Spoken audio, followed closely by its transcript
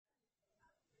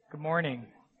Good morning.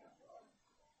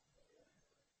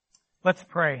 Let's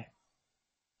pray.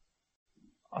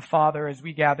 Father, as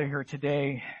we gather here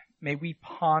today, may we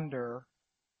ponder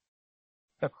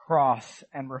the cross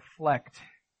and reflect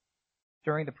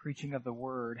during the preaching of the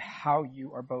word how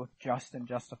you are both just and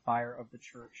justifier of the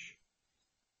church.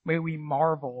 May we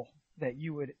marvel that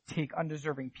you would take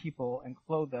undeserving people and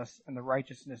clothe us in the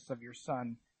righteousness of your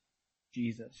Son,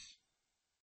 Jesus.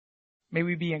 May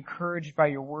we be encouraged by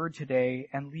your word today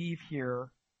and leave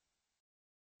here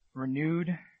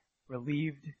renewed,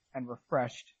 relieved, and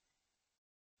refreshed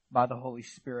by the Holy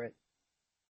Spirit.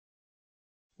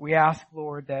 We ask,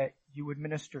 Lord, that you would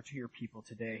minister to your people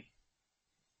today.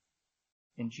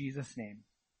 In Jesus' name,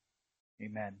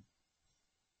 amen.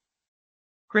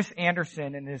 Chris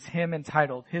Anderson, in his hymn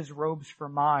entitled, "His Robes for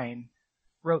Mine,"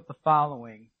 wrote the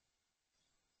following: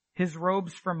 "His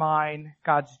robes for mine,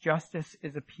 God's justice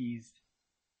is appeased.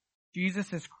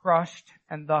 Jesus is crushed,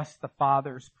 and thus the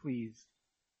Father's pleased.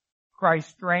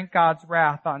 Christ drank God's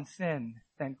wrath on sin,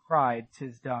 then cried,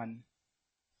 'Tis done.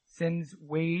 Sin's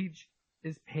wage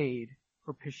is paid,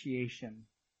 propitiation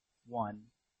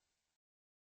won."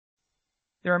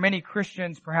 There are many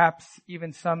Christians, perhaps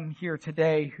even some here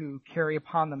today, who carry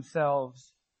upon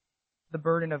themselves the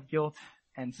burden of guilt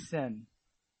and sin,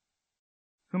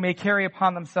 who may carry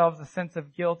upon themselves a sense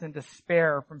of guilt and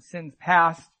despair from sins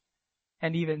past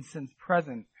and even since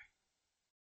present.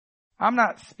 I'm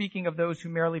not speaking of those who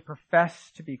merely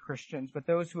profess to be Christians, but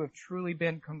those who have truly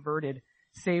been converted,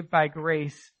 saved by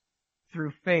grace through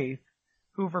faith,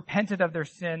 who have repented of their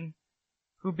sin,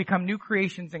 who've become new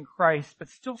creations in Christ, but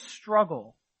still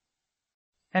struggle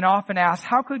and often ask,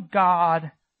 how could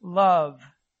God love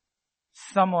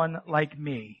someone like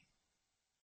me?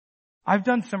 I've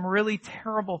done some really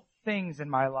terrible things in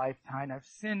my lifetime. I've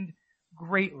sinned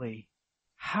greatly.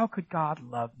 How could God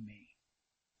love me?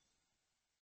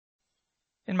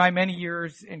 In my many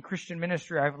years in Christian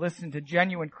ministry, I've listened to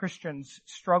genuine Christians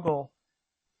struggle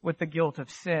with the guilt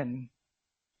of sin.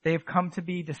 They've come to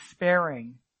be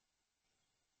despairing.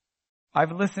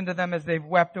 I've listened to them as they've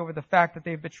wept over the fact that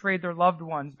they've betrayed their loved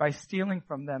ones by stealing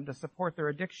from them to support their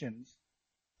addictions.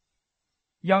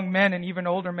 Young men and even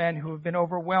older men who have been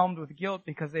overwhelmed with guilt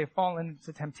because they have fallen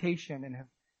into temptation and have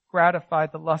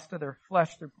gratified the lust of their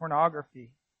flesh through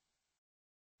pornography.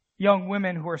 Young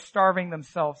women who are starving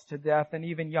themselves to death, and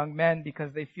even young men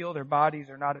because they feel their bodies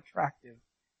are not attractive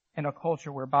in a culture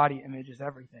where body image is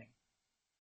everything.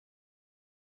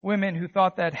 Women who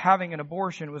thought that having an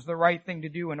abortion was the right thing to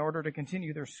do in order to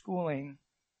continue their schooling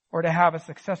or to have a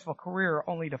successful career,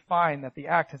 only to find that the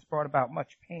act has brought about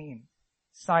much pain,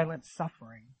 silent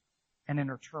suffering, and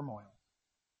inner turmoil.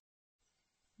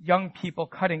 Young people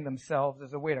cutting themselves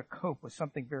as a way to cope with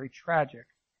something very tragic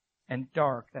and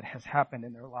dark that has happened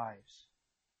in their lives.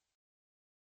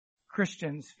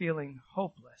 Christians feeling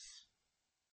hopeless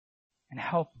and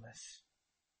helpless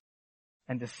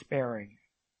and despairing.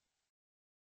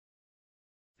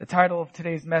 The title of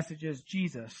today's message is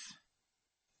Jesus,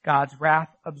 God's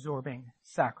wrath-absorbing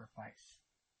sacrifice.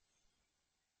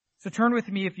 So turn with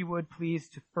me, if you would, please,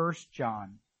 to 1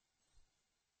 John.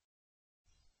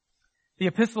 The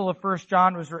epistle of 1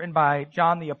 John was written by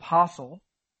John the Apostle.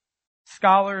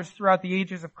 Scholars throughout the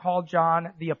ages have called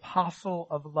John the Apostle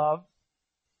of Love.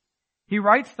 He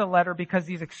writes the letter because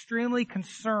he's extremely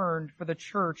concerned for the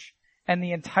church and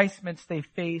the enticements they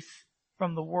face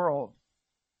from the world.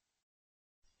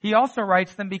 He also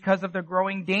writes them because of the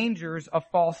growing dangers of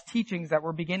false teachings that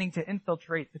were beginning to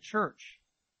infiltrate the church.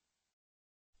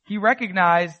 He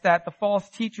recognized that the false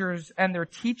teachers and their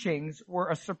teachings were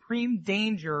a supreme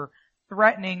danger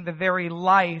threatening the very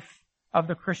life of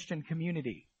the Christian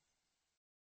community.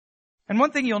 And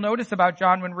one thing you'll notice about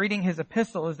John when reading his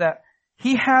epistle is that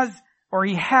he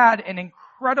had an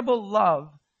incredible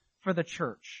love for the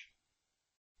church,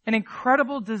 an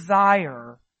incredible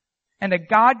desire and a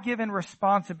God-given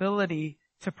responsibility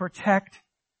to protect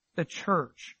the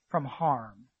church from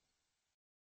harm.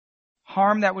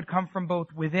 Harm that would come from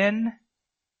both within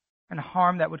and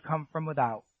harm that would come from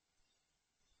without.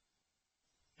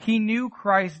 He knew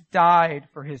Christ died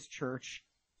for his church,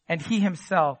 and he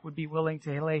himself would be willing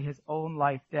to lay his own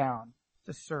life down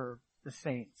to serve the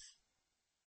saints.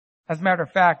 As a matter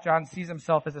of fact, John sees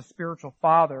himself as a spiritual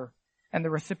father and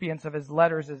the recipients of his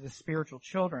letters as his spiritual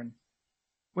children,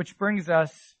 which brings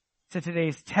us to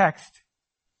today's text,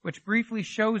 which briefly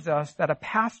shows us that a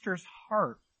pastor's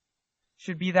heart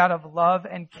should be that of love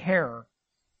and care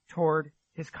toward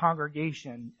his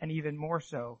congregation, and even more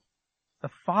so,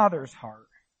 the Father's heart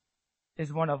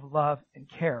is one of love and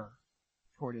care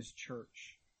toward his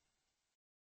church.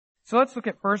 So let's look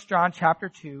at 1 John chapter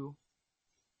 2,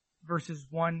 verses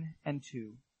 1 and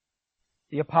 2.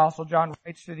 The Apostle John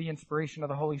writes through the inspiration of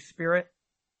the Holy Spirit,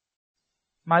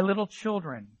 "My little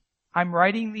children, I'm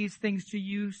writing these things to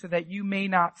you so that you may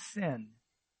not sin.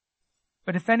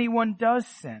 But if anyone does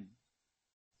sin,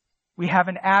 we have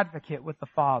an advocate with the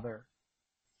Father,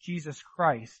 Jesus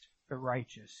Christ the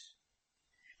righteous.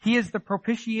 He is the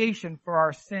propitiation for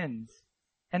our sins,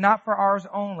 and not for ours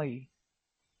only,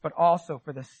 but also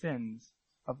for the sins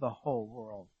of the whole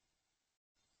world."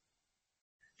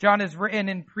 John has written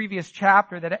in previous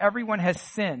chapter that everyone has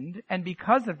sinned, and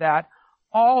because of that,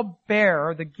 all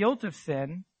bear the guilt of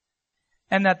sin,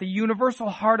 and that the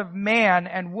universal heart of man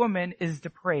and woman is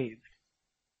depraved.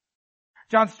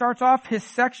 John starts off his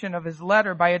section of his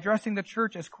letter by addressing the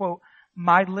church as, quote,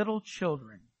 "My little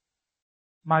children."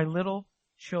 My little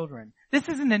children. This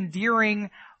is an endearing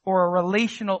or a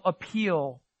relational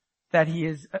appeal that he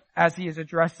is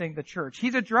addressing the church.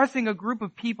 He's addressing a group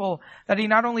of people that he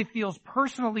not only feels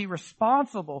personally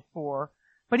responsible for,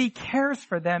 but he cares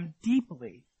for them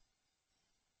deeply.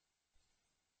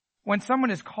 When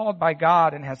someone is called by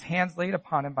God and has hands laid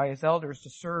upon him by his elders to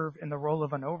serve in the role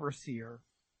of an overseer,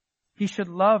 he should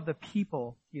love the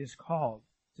people he is called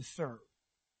to serve.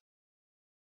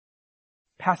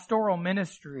 Pastoral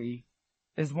ministry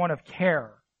is one of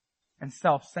care and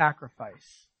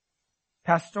self-sacrifice.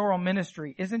 Pastoral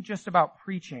ministry isn't just about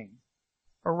preaching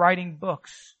or writing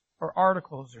books or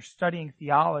articles or studying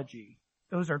theology.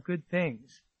 Those are good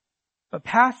things. But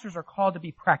pastors are called to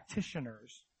be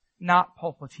practitioners, not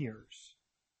pulpiteers.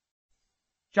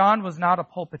 John was not a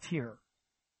pulpiteer,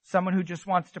 someone who just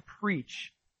wants to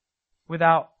preach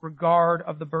without regard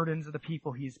of the burdens of the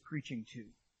people he's preaching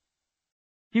to.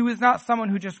 He was not someone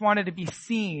who just wanted to be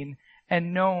seen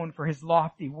and known for his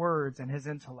lofty words and his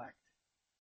intellect.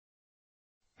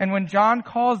 And when John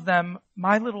calls them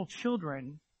my little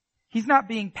children, he's not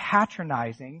being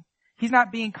patronizing. He's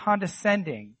not being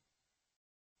condescending.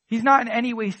 He's not in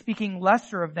any way speaking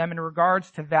lesser of them in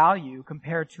regards to value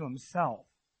compared to himself.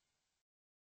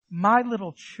 My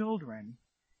little children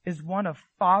is one of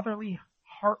fatherly,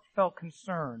 heartfelt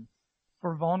concern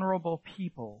for vulnerable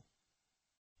people.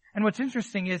 And what's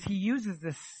interesting is he uses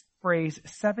this phrase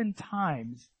 7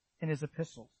 times in his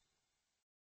epistles.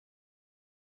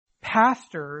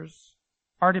 Pastors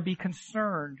are to be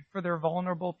concerned for their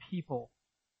vulnerable people.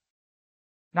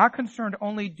 Not concerned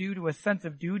only due to a sense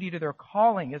of duty to their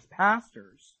calling as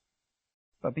pastors,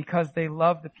 but because they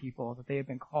love the people that they have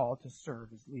been called to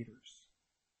serve as leaders.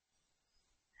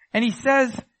 And he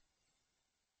says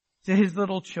to his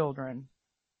little children,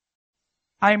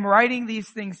 "I am writing these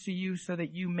things to you so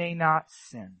that you may not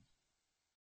sin."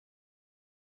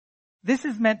 This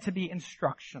is meant to be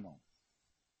instructional.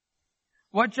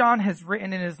 What John has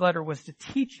written in his letter was to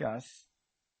teach us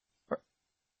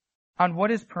on what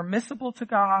is permissible to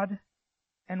God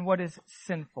and what is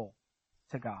sinful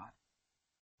to God.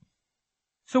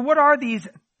 So what are these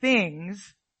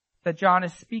things that John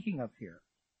is speaking of here?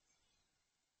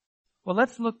 Well,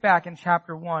 let's look back in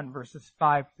chapter 1, verses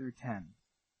 5 through 10.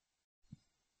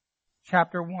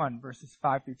 Chapter 1, verses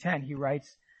 5 through 10, he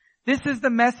writes, "This is the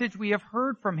message we have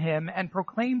heard from him and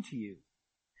proclaimed to you,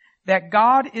 that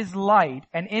God is light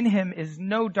and in him is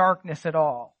no darkness at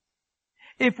all.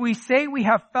 If we say we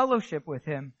have fellowship with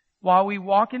him while we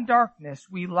walk in darkness,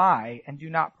 we lie and do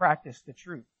not practice the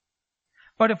truth.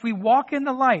 But if we walk in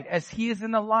the light as he is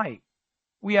in the light,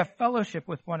 we have fellowship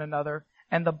with one another,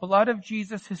 and the blood of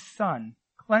Jesus his Son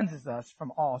cleanses us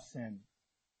from all sin.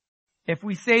 If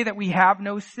we say that we have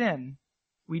no sin,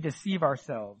 we deceive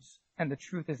ourselves, and the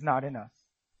truth is not in us.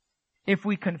 If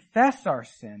we confess our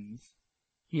sins,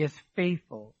 he is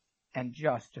faithful and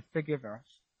just to forgive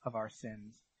us of our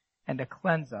sins and to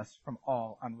cleanse us from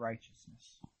all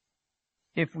unrighteousness.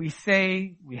 If we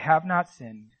say we have not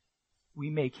sinned, we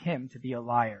make him to be a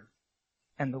liar,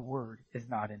 and the word is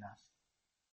not in us."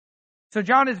 So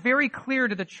John is very clear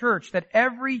to the church that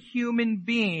every human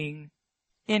being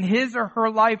in his or her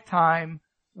lifetime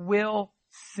will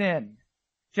sin.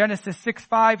 Genesis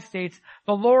 6:5 states,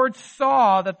 "The Lord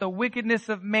saw that the wickedness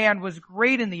of man was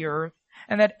great in the earth,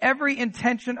 and that every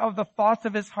intention of the thoughts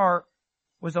of his heart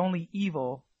was only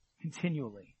evil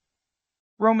continually."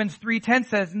 Romans 3:10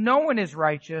 says, "No one is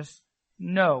righteous,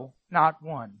 no, not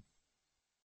one."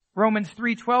 Romans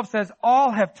 3:12 says,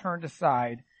 "All have turned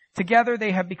aside. Together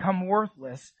they have become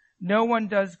worthless. No one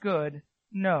does good,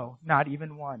 no, not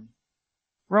even one."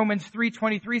 Romans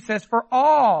 3:23 says, "For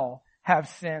all have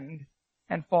sinned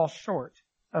and fall short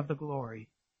of the glory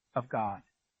of God."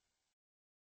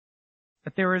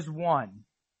 But there is one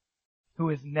who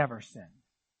has never sinned,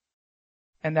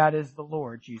 and that is the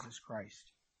Lord Jesus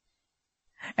Christ.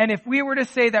 And if we were to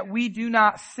say that we do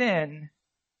not sin,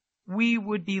 we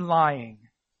would be lying.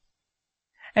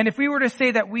 And if we were to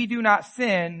say that we do not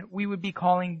sin, we would be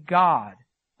calling God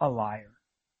a liar,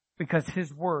 because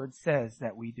his word says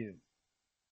that we do.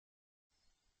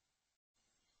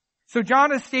 So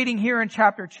John is stating here in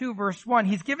chapter 2, verse 1,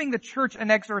 he's giving the church an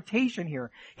exhortation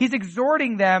here. He's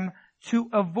exhorting them to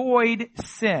avoid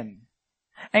sin.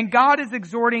 And God is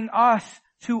exhorting us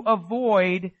to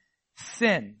avoid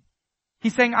sin.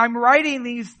 He's saying, I'm writing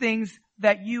these things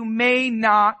that you may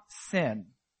not sin.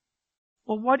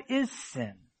 Well, what is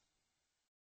sin?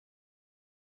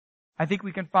 I think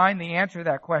we can find the answer to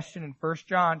that question in 1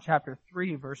 John chapter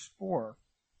 3, verse 4.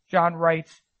 John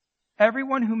writes,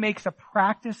 everyone who makes a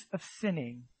practice of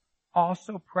sinning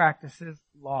also practices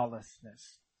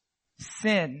lawlessness.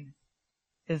 Sin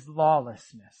is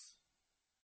lawlessness.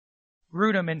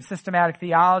 Grudem in Systematic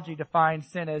Theology defines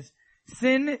sin as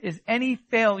sin is any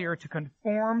failure to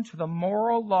conform to the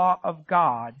moral law of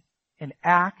God in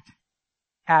act,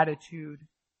 attitude,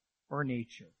 or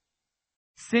nature.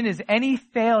 Sin is any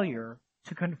failure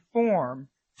to conform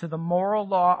to the moral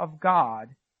law of God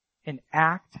in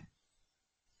act,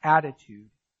 attitude,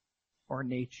 or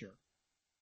nature.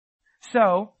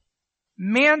 So,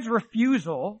 man's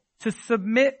refusal to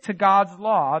submit to God's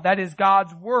law, that is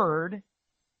God's word,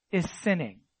 is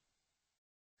sinning.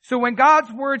 So when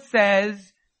God's word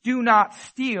says, do not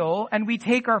steal, and we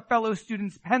take our fellow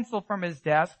student's pencil from his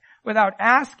desk without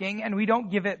asking and we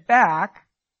don't give it back,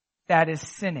 that is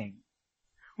sinning.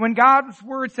 When God's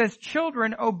word says,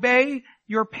 children, obey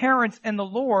your parents in the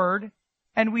Lord,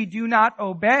 and we do not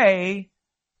obey,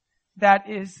 that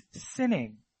is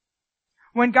sinning.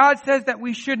 When God says that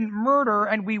we shouldn't murder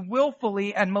and we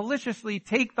willfully and maliciously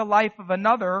take the life of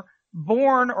another,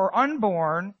 born or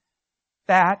unborn,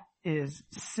 that is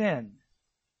sin.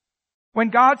 When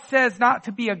God says not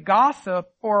to be a gossip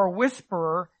or a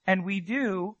whisperer, and we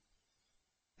do,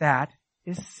 that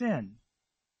is sin.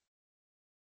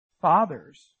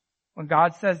 Fathers, when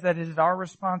God says that it is our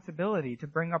responsibility to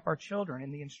bring up our children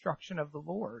in the instruction of the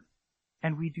Lord,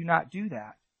 and we do not do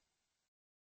that,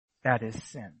 that is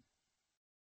sin.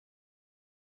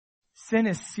 Sin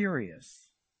is serious,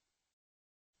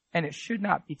 and it should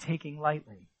not be taken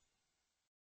lightly.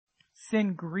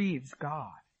 Sin grieves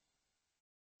God.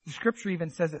 The scripture even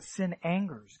says that sin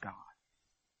angers God.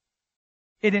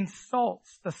 It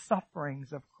insults the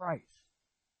sufferings of Christ.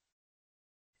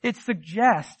 It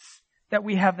suggests that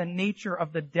we have the nature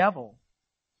of the devil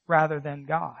rather than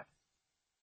God.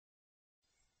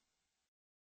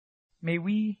 May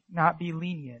we not be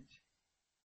lenient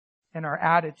in our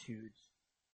attitudes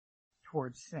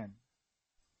towards sin.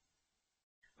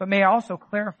 But may I also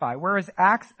clarify, whereas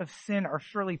acts of sin are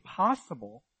surely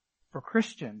possible for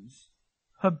Christians,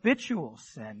 habitual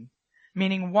sin,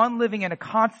 meaning one living in a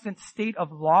constant state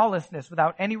of lawlessness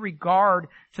without any regard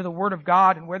to the Word of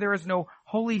God and where there is no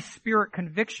Holy Spirit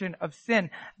conviction of sin,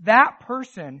 that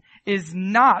person is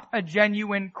not a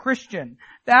genuine Christian.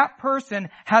 That person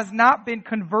has not been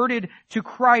converted to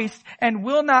Christ and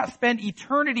will not spend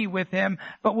eternity with Him,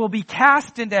 but will be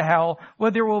cast into hell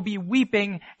where there will be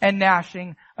weeping and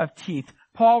gnashing of teeth.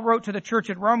 Paul wrote to the church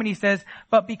at Rome and he says,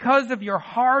 but because of your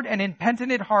hard and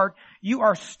impenitent heart, you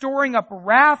are storing up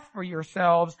wrath for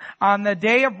yourselves on the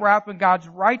day of wrath when God's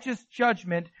righteous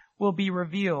judgment will be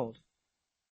revealed.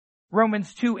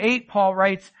 Romans 2:8, Paul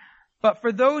writes, but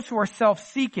for those who are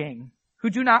self-seeking, who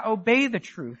do not obey the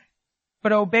truth,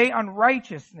 but obey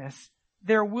unrighteousness,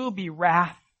 there will be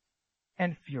wrath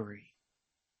and fury.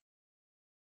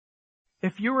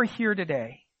 If you are here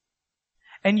today,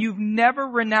 and you've never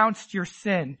renounced your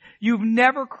sin, you've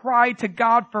never cried to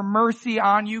God for mercy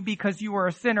on you because you are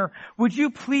a sinner, would you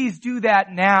please do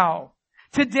that now?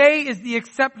 Today is the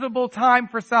acceptable time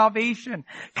for salvation.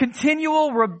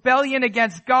 Continual rebellion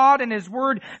against God and His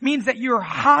Word means that you're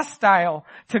hostile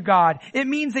to God. It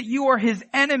means that you are His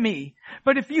enemy.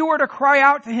 But if you were to cry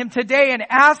out to Him today and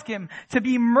ask Him to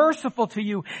be merciful to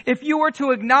you, if you were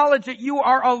to acknowledge that you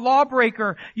are a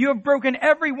lawbreaker, you have broken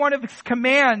every one of His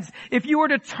commands, if you were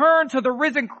to turn to the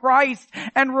risen Christ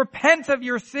and repent of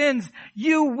your sins,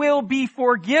 you will be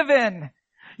forgiven.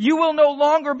 You will no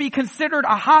longer be considered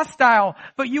a hostile,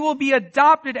 but you will be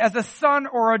adopted as a son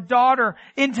or a daughter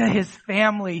into His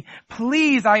family.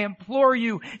 Please, I implore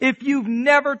you, if you've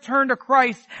never turned to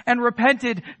Christ and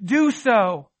repented, do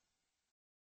so.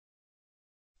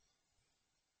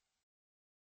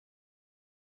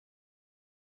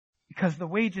 Because the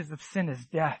wages of sin is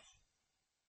death.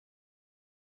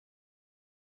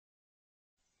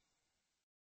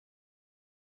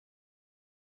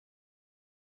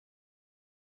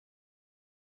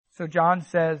 So John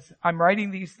says, I'm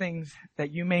writing these things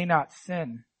that you may not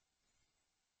sin.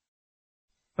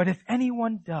 But if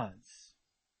anyone does,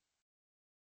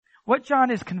 what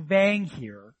John is conveying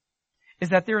here is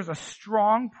that there is a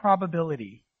strong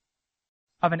probability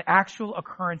of an actual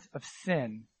occurrence of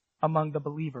sin among the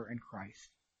believer in Christ.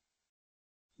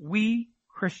 We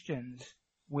Christians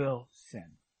will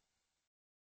sin.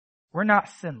 We're not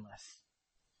sinless,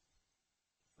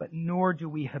 but nor do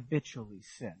we habitually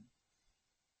sin.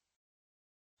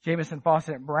 Jamieson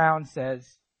Fawcett Brown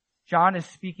says, John is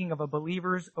speaking of a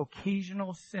believer's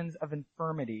occasional sins of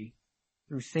infirmity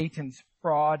through Satan's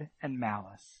fraud and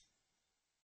malice.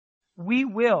 We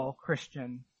will,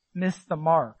 Christian, miss the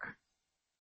mark,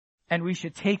 and we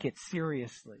should take it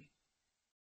seriously.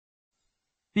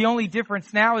 The only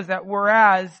difference now is that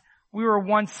whereas we were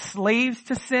once slaves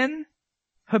to sin,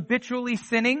 habitually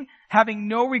sinning, having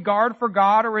no regard for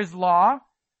God or His law,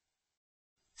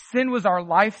 sin was our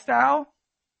lifestyle.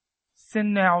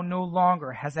 Sin now no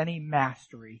longer has any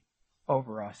mastery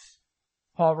over us.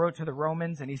 Paul wrote to the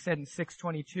Romans and he said in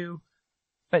 6:22,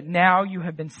 but now you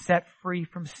have been set free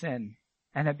from sin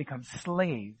and have become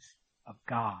slaves of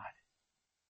God.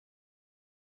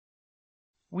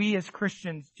 We as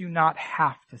Christians do not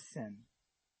have to sin.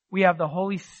 We have the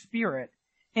Holy Spirit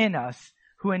in us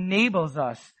who enables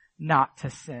us not to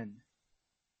sin.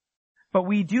 But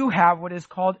we do have what is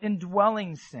called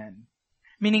indwelling sin,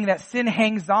 meaning that sin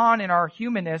hangs on in our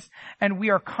humanness and we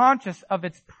are conscious of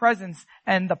its presence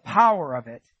and the power of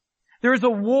it. There's a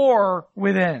war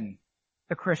within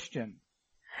the Christian.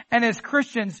 And as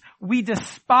Christians, we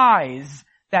despise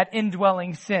that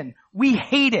indwelling sin. We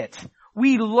hate it.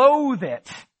 We loathe it.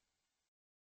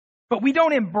 But we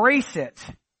don't embrace it.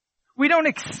 We don't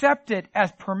accept it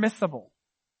as permissible.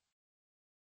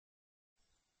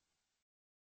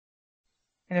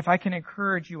 And if I can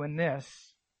encourage you in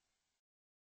this,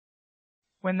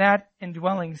 when that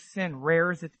indwelling sin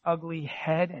rears its ugly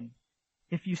head and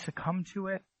if you succumb to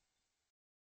it,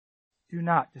 do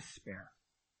not despair.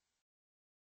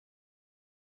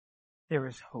 There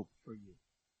is hope for you.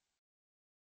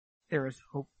 There is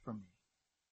hope for me.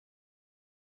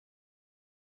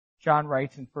 John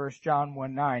writes in 1 John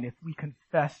 1:9, if we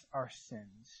confess our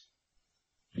sins,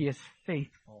 He is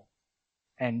faithful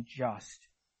and just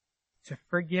to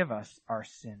forgive us our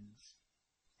sins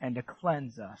and to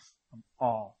cleanse us from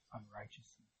all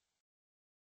unrighteousness.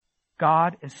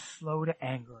 God is slow to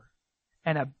anger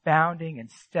and abounding in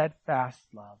steadfast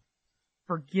love,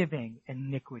 forgiving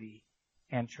iniquity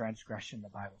and transgression, the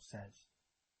Bible says.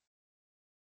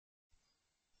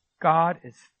 God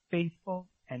is faithful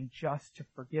and just to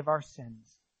forgive our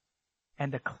sins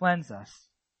and to cleanse us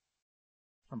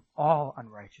from all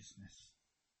unrighteousness.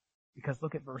 Because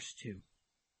look at verse 2.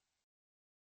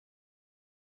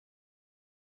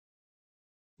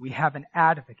 We have an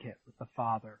advocate with the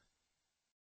Father,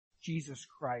 Jesus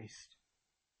Christ,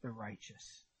 the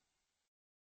righteous.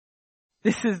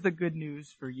 This is the good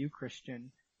news for you,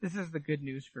 Christian. This is the good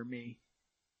news for me.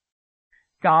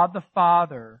 God the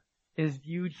Father is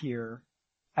viewed here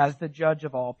as the judge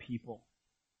of all people.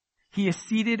 He is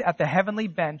seated at the heavenly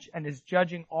bench and is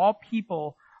judging all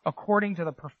people according to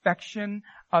the perfection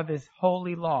of His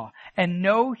holy law. And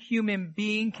no human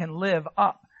being can live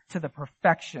up to the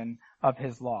perfection of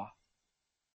His law.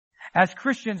 As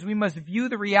Christians, we must view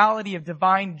the reality of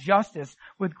divine justice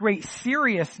with great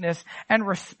seriousness and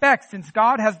respect, since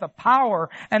God has the power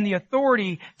and the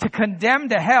authority to condemn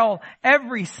to hell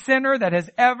every sinner that has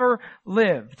ever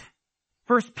lived.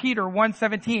 1 Peter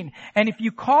 1:17, and if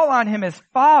you call on Him as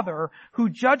Father, who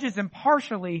judges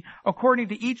impartially according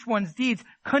to each one's deeds,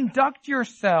 conduct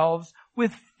yourselves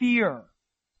with fear.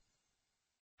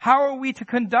 How are we to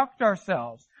conduct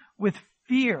ourselves? With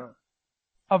fear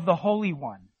of the Holy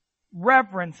One,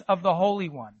 reverence of the Holy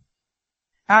One.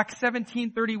 Acts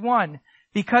 17:31,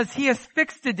 because He has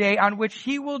fixed a day on which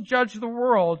He will judge the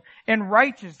world in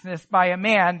righteousness by a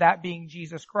man, that being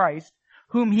Jesus Christ,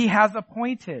 whom He has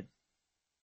appointed.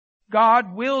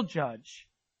 God will judge.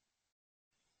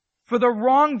 For the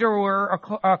wrongdoer,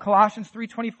 Colossians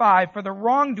 3:25, for the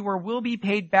wrongdoer will be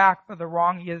paid back for the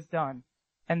wrong he has done,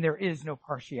 and there is no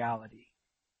partiality.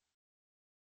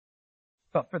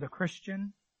 But for the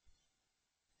Christian,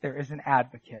 there is an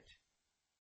advocate.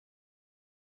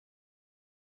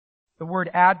 The word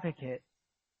advocate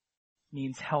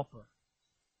means helper.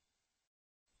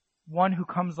 One who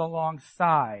comes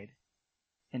alongside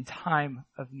in time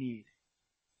of need.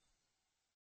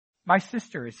 My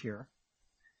sister is here.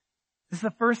 This is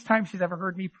the first time she's ever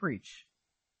heard me preach.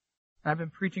 And I've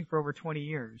been preaching for over 20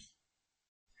 years.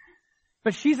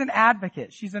 But she's an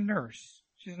advocate. She's a nurse.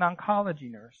 She's an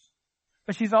oncology nurse.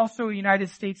 but she's also a United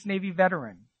States Navy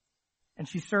veteran. And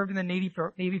she served in the Navy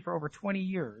for over 20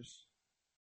 years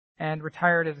and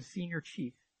retired as a senior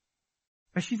chief.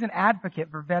 But she's an advocate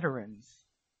for veterans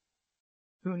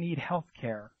who need health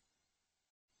care.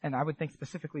 And I would think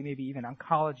specifically maybe even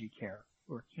oncology care,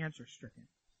 who are cancer stricken.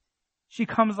 She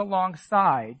comes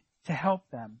alongside to help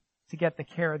them to get the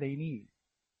care they need.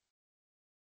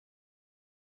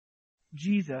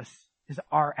 Jesus is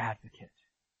our advocate.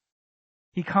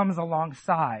 He comes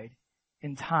alongside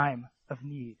in time of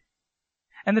need.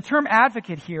 And the term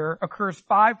advocate here occurs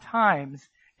 5 times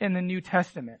in the New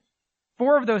Testament.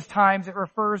 4 of those times it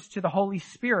refers to the Holy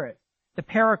Spirit, the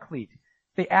Paraclete,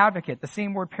 the advocate. The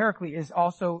same word Paraclete is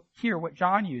also here what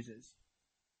John uses.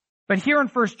 But here in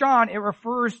 1 John, it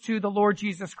refers to the Lord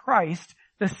Jesus Christ,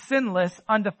 the sinless,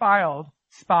 undefiled,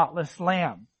 spotless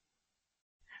Lamb.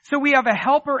 So we have a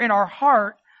helper in our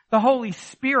heart, the Holy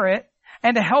Spirit,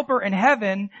 and a helper in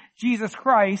heaven, Jesus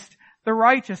Christ, the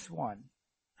righteous one.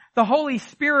 The Holy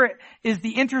Spirit is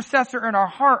the intercessor in our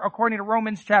heart, according to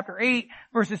Romans chapter 8,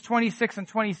 verses 26 and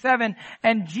 27.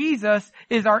 And Jesus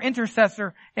is our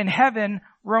intercessor in heaven,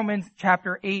 Romans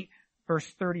chapter 8, verse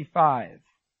 35.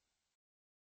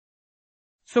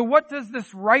 So what does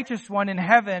this righteous one in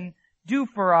heaven do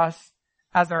for us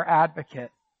as our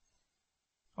advocate?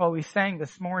 Well, we sang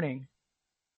this morning,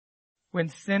 when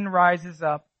sin rises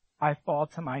up, I fall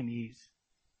to my knees.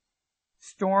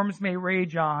 Storms may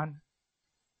rage on,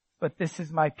 but this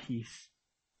is my peace.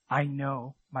 I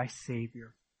know my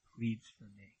Savior pleads for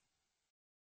me.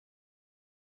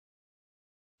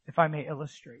 If I may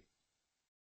illustrate,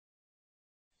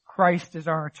 Christ is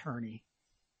our attorney,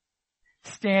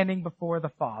 standing before the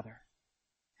Father,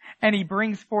 and he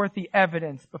brings forth the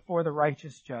evidence before the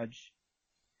righteous judge,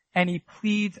 and he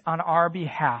pleads on our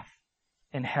behalf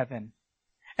in heaven.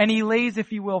 And he lays,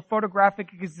 if you will, photographic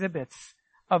exhibits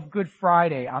of Good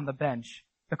Friday on the bench,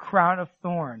 the crown of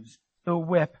thorns, the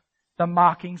whip, the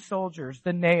mocking soldiers,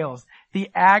 the nails, the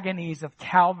agonies of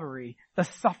Calvary, the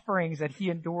sufferings that he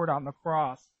endured on the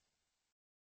cross.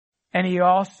 And he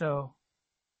also,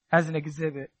 as an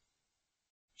exhibit,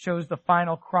 shows the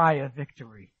final cry of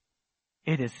victory.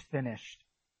 It is finished.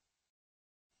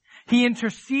 He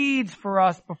intercedes for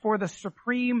us before the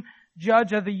supreme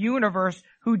judge of the universe,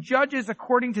 who judges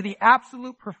according to the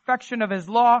absolute perfection of his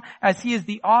law, as he is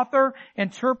the author,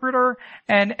 interpreter,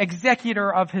 and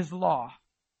executor of his law.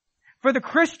 For the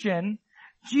Christian,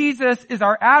 Jesus is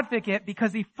our advocate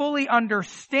because he fully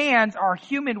understands our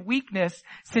human weakness,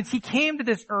 since he came to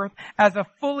this earth as a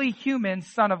fully human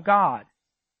Son of God.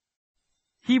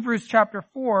 Hebrews chapter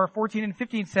 4, 14 and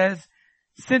 15 says,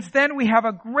 "Since then we have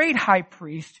a great high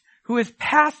priest who has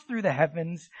passed through the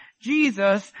heavens,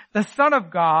 Jesus, the Son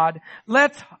of God.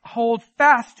 Let's hold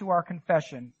fast to our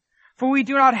confession. For we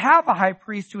do not have a high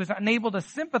priest who is unable to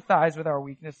sympathize with our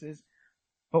weaknesses,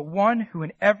 but one who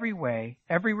in every way,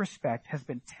 every respect, has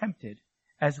been tempted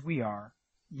as we are,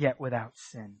 yet without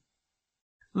sin.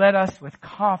 Let us with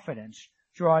confidence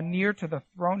draw near to the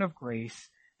throne of grace,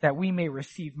 that we may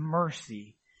receive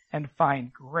mercy and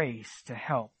find grace to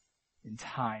help in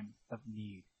time of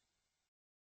need."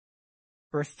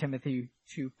 1 Timothy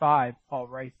 2:5, Paul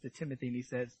writes to Timothy and he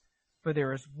says, "For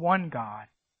there is one God,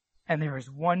 and there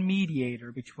is one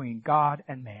mediator between God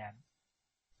and man,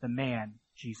 the man,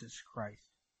 Jesus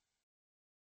Christ."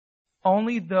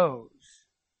 Only those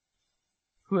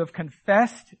who have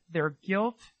confessed their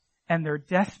guilt and their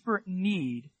desperate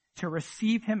need to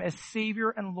receive him as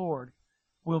Savior and Lord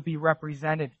will be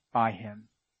represented by him.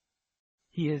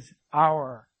 He is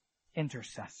our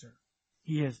intercessor.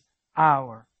 He is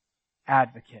our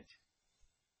advocate.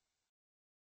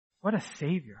 What a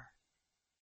Savior.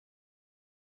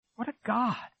 What a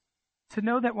God. To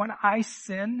know that when I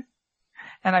sin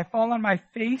and I fall on my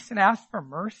face and ask for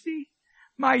mercy,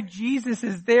 my Jesus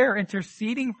is there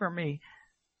interceding for me,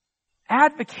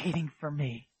 advocating for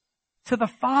me to the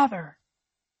Father,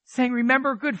 saying,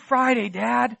 "Remember Good Friday,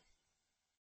 Dad.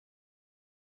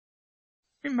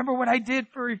 Remember what I did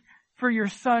for your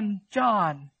son,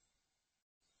 John."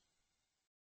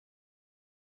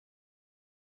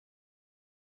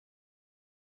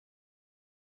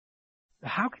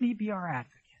 How can he be our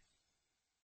advocate?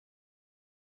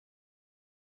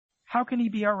 How can he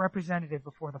be our representative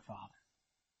before the Father?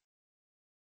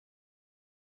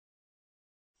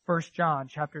 1 John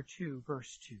chapter 2,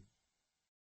 verse 2.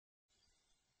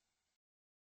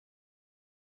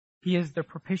 He is the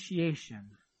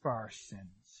propitiation for our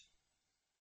sins.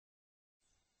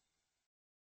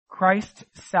 Christ's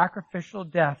sacrificial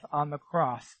death on the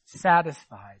cross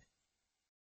satisfied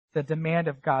the demand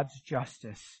of God's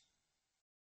justice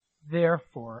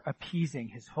therefore appeasing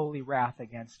his holy wrath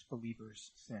against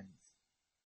believers' sins.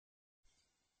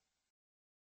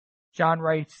 John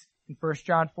writes in 1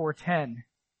 John 4:10,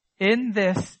 "In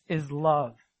this is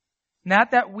love,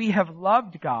 not that we have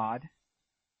loved God,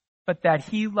 but that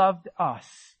he loved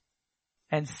us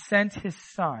and sent his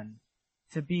Son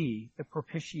to be the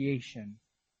propitiation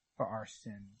for our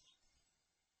sins."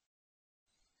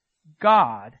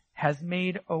 God has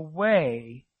made a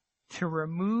way to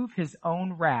remove his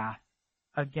own wrath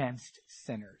against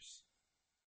sinners.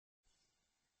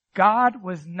 God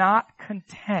was not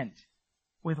content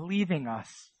with leaving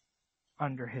us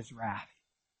under his wrath.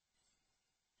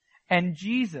 And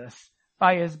Jesus,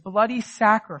 by his bloody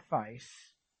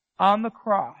sacrifice on the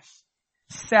cross,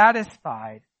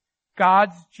 satisfied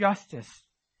God's justice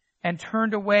and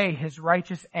turned away his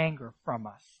righteous anger from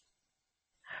us.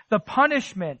 The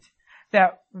punishment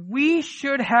that we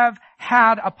should have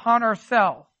had upon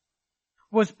ourselves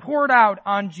was poured out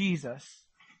on Jesus.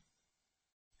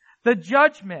 The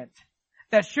judgment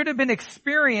that should have been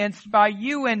experienced by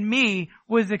you and me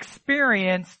was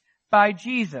experienced by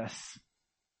Jesus.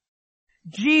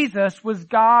 Jesus was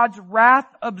God's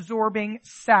wrath-absorbing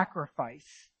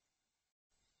sacrifice.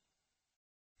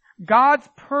 God's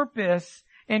purpose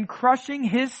in crushing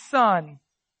his Son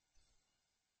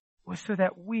was so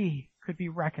that we could be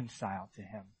reconciled to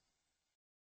him.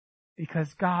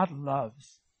 Because God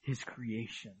loves his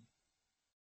creation.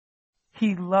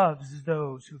 He loves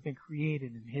those who've been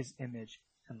created in his image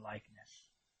and likeness.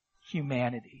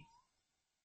 Humanity.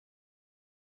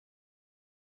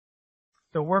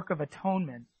 The work of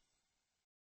atonement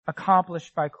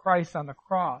accomplished by Christ on the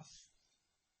cross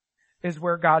is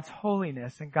where God's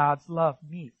holiness and God's love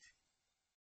meet.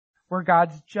 Where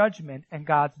God's judgment and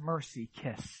God's mercy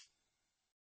kiss.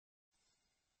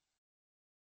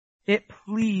 It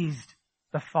pleased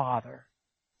the Father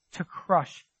to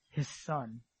crush his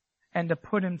Son and to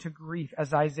put him to grief,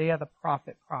 as Isaiah the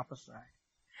prophet prophesied.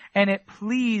 And it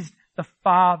pleased the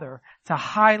Father to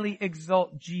highly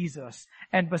exalt Jesus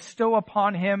and bestow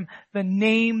upon him the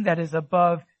name that is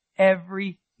above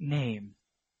every name,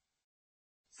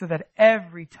 so that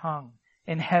every tongue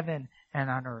in heaven and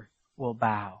on earth will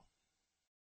bow.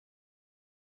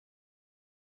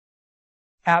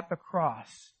 At the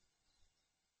cross,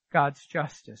 God's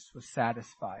justice was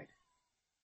satisfied.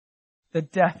 The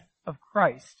death of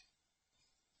Christ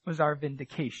was our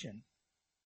vindication.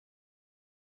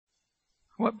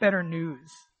 What better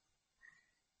news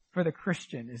for the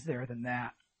Christian is there than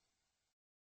that?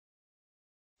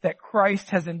 That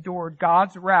Christ has endured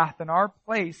God's wrath in our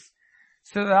place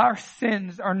so that our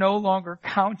sins are no longer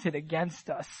counted against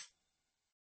us.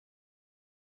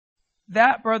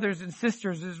 That, brothers and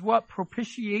sisters, is what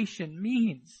propitiation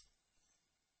means.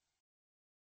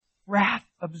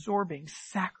 Wrath-absorbing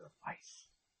sacrifice.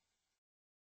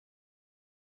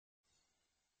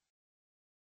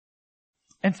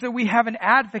 And so we have an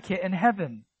advocate in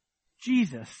heaven,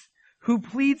 Jesus, who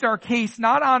pleads our case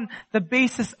not on the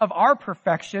basis of our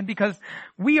perfection, because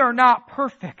we are not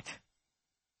perfect,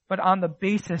 but on the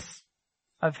basis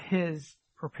of his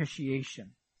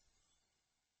propitiation.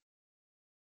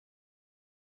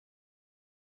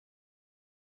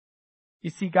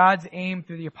 You see, God's aim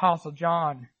through the Apostle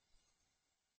John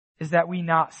is that we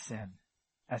not sin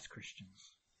as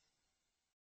Christians.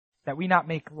 That we not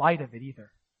make light of it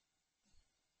either.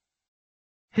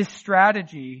 His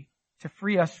strategy to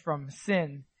free us from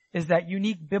sin is that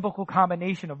unique biblical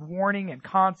combination of warning and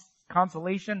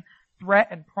consolation, threat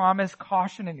and promise,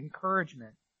 caution and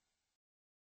encouragement.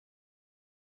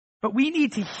 But we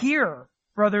need to hear,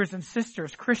 brothers and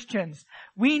sisters, Christians,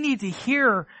 we need to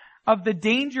hear of the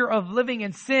danger of living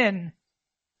in sin.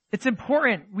 It's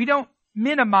important. We don't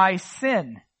minimize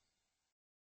sin.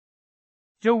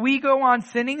 Do we go on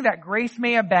sinning that grace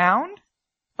may abound?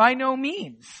 By no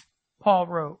means, Paul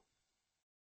wrote.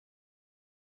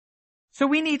 So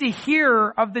we need to hear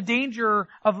of the danger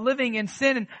of living in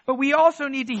sin, but we also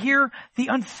need to hear the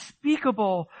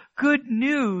unspeakable good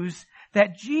news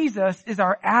that Jesus is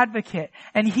our advocate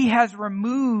and he has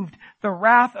removed the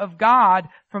wrath of God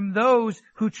from those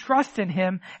who trust in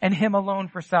him and him alone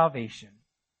for salvation.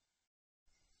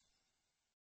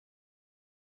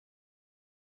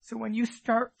 So when you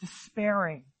start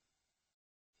despairing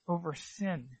over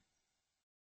sin,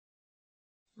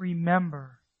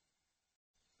 remember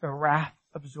the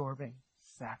wrath-absorbing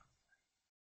sacrifice.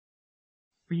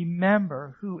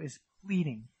 Remember who is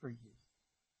pleading for you.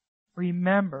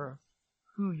 Remember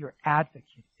who your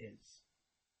advocate is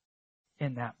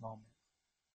in that moment.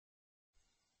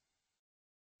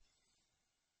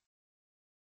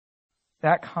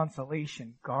 That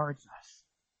consolation guards us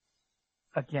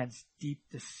against deep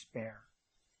despair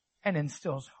and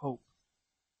instills hope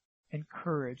and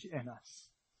courage in us.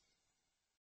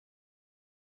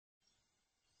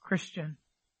 Christian,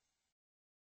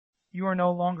 you are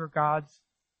no longer God's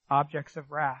objects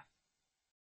of wrath,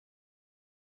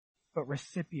 but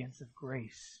recipients of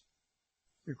grace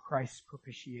through Christ's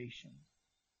propitiation.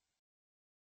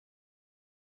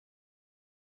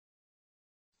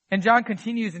 And John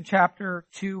continues in chapter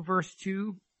 2, verse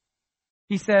 2.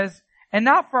 He says, and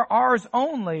not for ours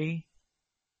only,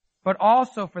 but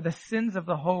also for the sins of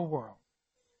the whole world.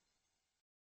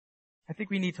 I think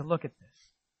we need to look at this.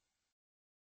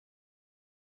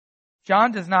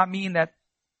 John does not mean that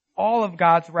all of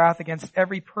God's wrath against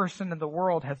every person in the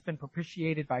world has been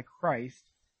propitiated by Christ.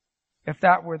 If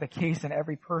that were the case, then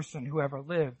every person who ever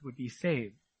lived would be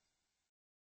saved.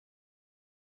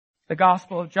 The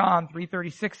Gospel of John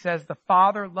 3:36 says, the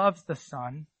Father loves the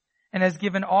Son and has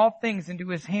given all things into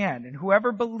his hand, and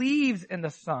whoever believes in the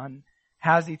Son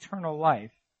has eternal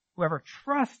life. Whoever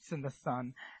trusts in the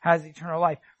Son has eternal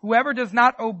life. Whoever does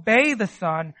not obey the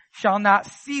Son shall not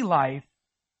see life,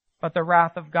 but the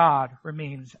wrath of God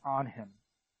remains on him.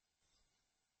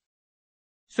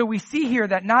 So we see here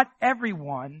that not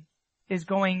everyone is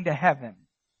going to heaven.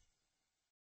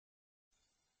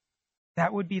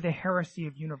 That would be the heresy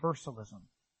of universalism.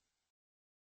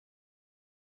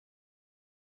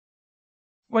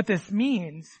 What this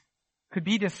means could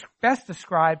be best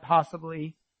described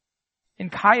possibly in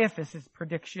Caiaphas'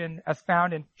 prediction as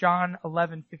found in John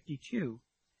 11:52.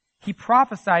 He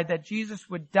prophesied that Jesus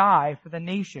would die for the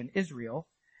nation, Israel,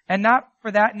 and not for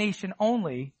that nation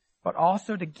only, but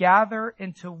also to gather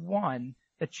into one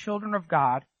the children of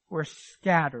God who are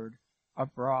scattered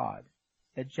abroad,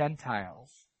 the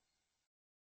Gentiles.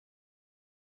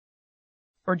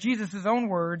 Or Jesus' own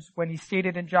words when he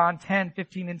stated in John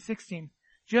 10:15 and 16,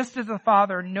 just as the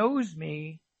Father knows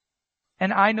me,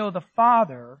 and I know the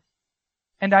Father,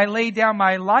 and I lay down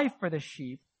my life for the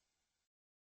sheep,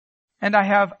 and I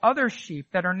have other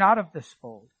sheep that are not of this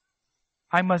fold.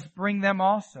 I must bring them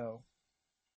also,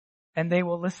 and they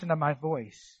will listen to my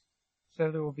voice.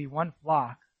 So there will be one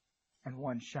flock and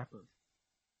one shepherd.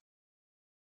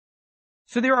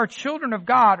 So there are children of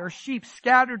God or sheep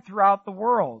scattered throughout the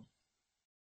world.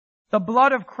 The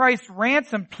blood of Christ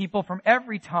ransomed people from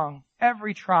every tongue,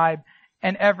 every tribe,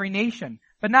 and every nation,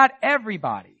 but not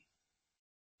everybody.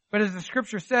 But as the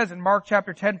scripture says in Mark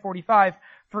chapter 10:45,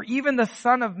 for even the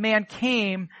Son of Man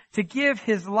came to give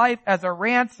his life as a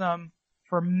ransom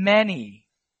for many.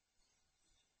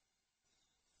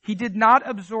 He did not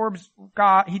absorb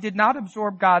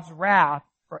God's wrath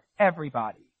for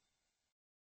everybody.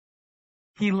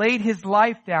 He laid his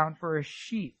life down for his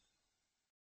sheep.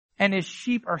 And his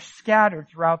sheep are scattered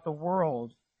throughout the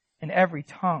world in every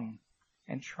tongue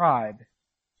and tribe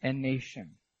and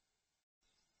nation.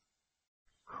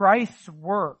 Christ's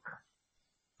work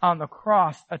on the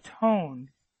cross atoned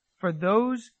for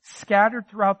those scattered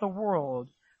throughout the world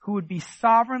who would be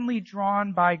sovereignly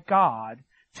drawn by God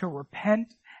to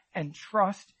repent and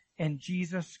trust in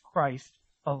Jesus Christ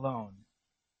alone.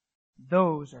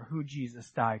 Those are who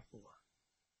Jesus died for.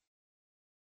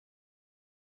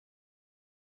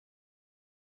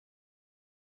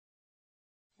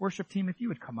 Worship team, if you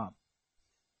would come up.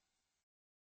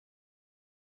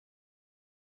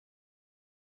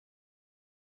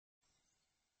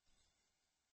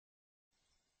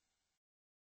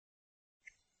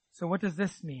 So what does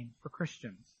this mean for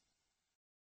Christians?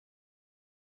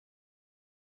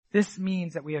 This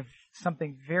means that we have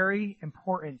something very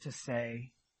important to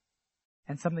say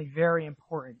and something very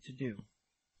important to do.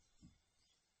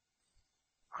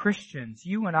 Christians,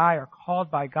 you and I are called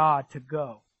by God to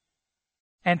go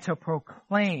and to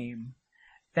proclaim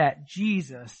that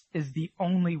Jesus is the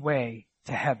only way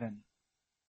to heaven.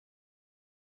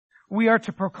 We are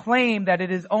to proclaim that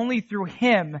it is only through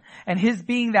him and his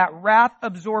being that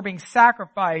wrath-absorbing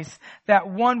sacrifice that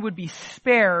one would be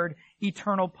spared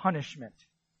eternal punishment.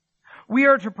 We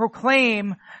are to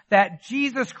proclaim that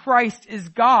Jesus Christ is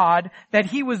God, that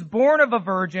he was born of a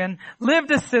virgin,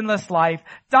 lived a sinless life,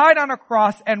 died on a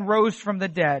cross, and rose from the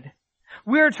dead.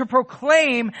 We are to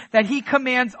proclaim that he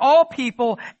commands all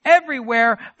people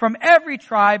everywhere from every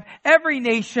tribe, every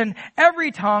nation,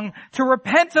 every tongue to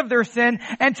repent of their sin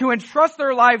and to entrust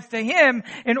their lives to him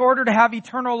in order to have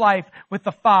eternal life with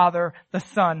the Father, the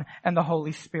Son, and the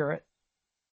Holy Spirit.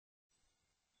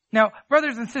 Now,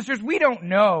 brothers and sisters, we don't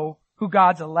know who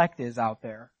God's elect is out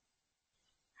there.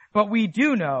 But we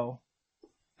do know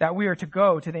that we are to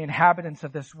go to the inhabitants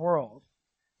of this world,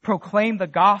 proclaim the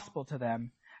gospel to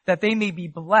them, that they may be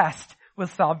blessed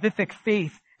with salvific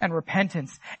faith and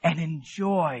repentance and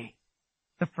enjoy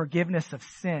the forgiveness of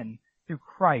sin through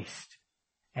Christ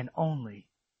and only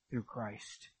through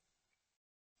Christ,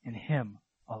 in Him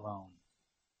alone.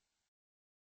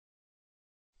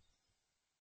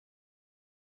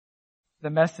 The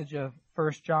message of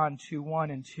 1 John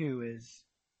 2:1 and 2 is,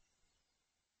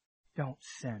 don't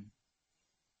sin.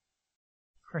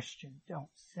 Christian, don't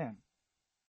sin.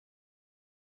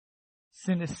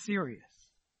 Sin is serious.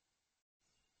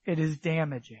 It is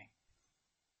damaging.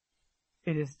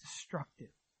 It is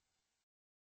destructive.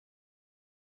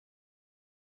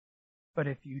 But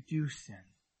if you do sin,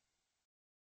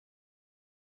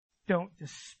 don't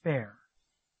despair,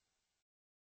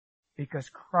 because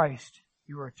Christ,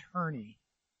 your attorney,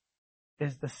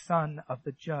 is the Son of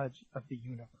the Judge of the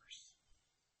universe.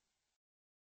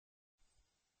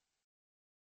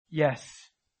 Yes,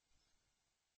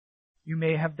 you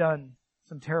may have done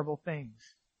some terrible things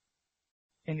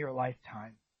in your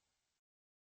lifetime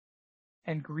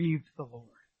and grieved the Lord.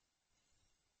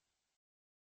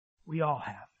 We all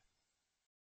have.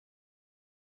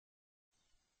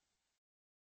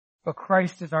 But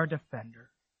Christ is our defender,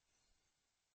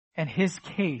 and His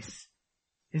case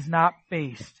is not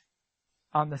based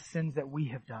on the sins that we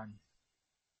have done,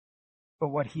 but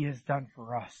what He has done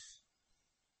for us.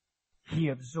 He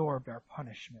absorbed our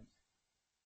punishment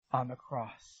on the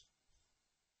cross.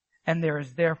 And there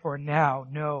is therefore now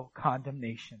no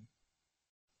condemnation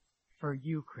for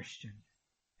you, Christian,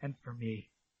 and for me,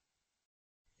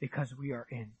 because we are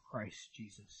in Christ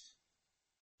Jesus.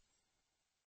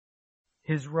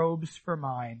 His robes for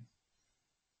mine,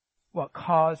 what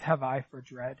cause have I for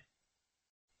dread?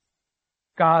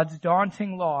 God's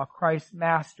daunting law Christ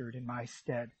mastered in my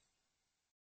stead.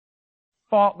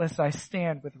 Faultless I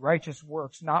stand with righteous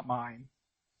works not mine,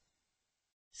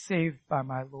 saved by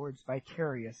my Lord's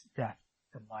vicarious death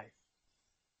and life.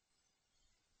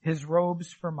 His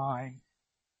robes for mine,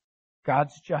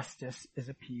 God's justice is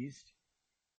appeased.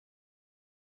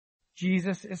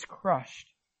 Jesus is crushed,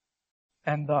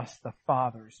 and thus the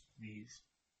Father's pleased.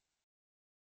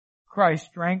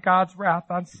 Christ drank God's wrath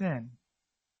on sin,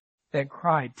 then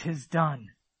cried, 'Tis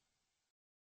done.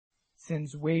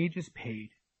 Sin's wage is paid,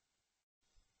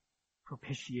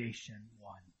 propitiation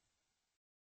won.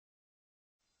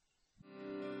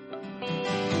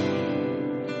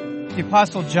 The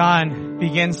Apostle John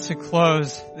begins to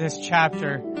close this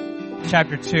chapter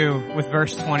 2, with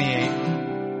verse 28.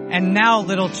 And now,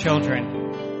 little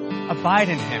children, abide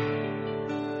in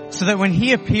Him, so that when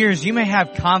He appears, you may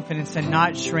have confidence and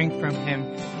not shrink from Him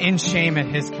in shame at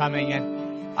His coming.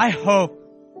 And I hope,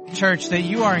 church, that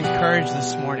you are encouraged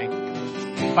this morning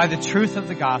by the truth of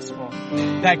the gospel,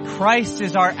 that Christ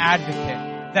is our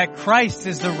advocate, that Christ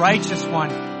is the righteous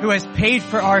one who has paid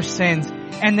for our sins,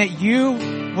 and that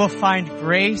you will find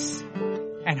grace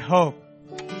and hope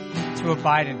to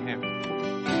abide in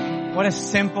Him. What a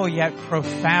simple yet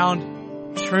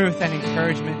profound truth and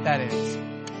encouragement that is.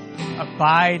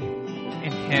 Abide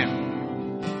in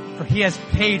Him. For He has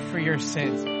paid for your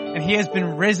sins, and He has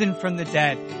been risen from the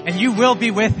dead, and you will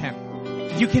be with Him.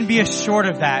 You can be assured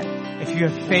of that if you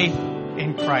have faith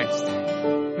in Christ.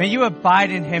 May you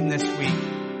abide in Him this week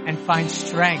and find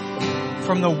strength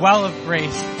from the well of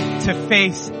grace to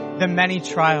face the many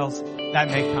trials that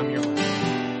may come your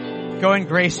way. Go in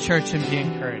grace, church, and be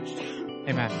encouraged.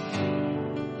 Amen.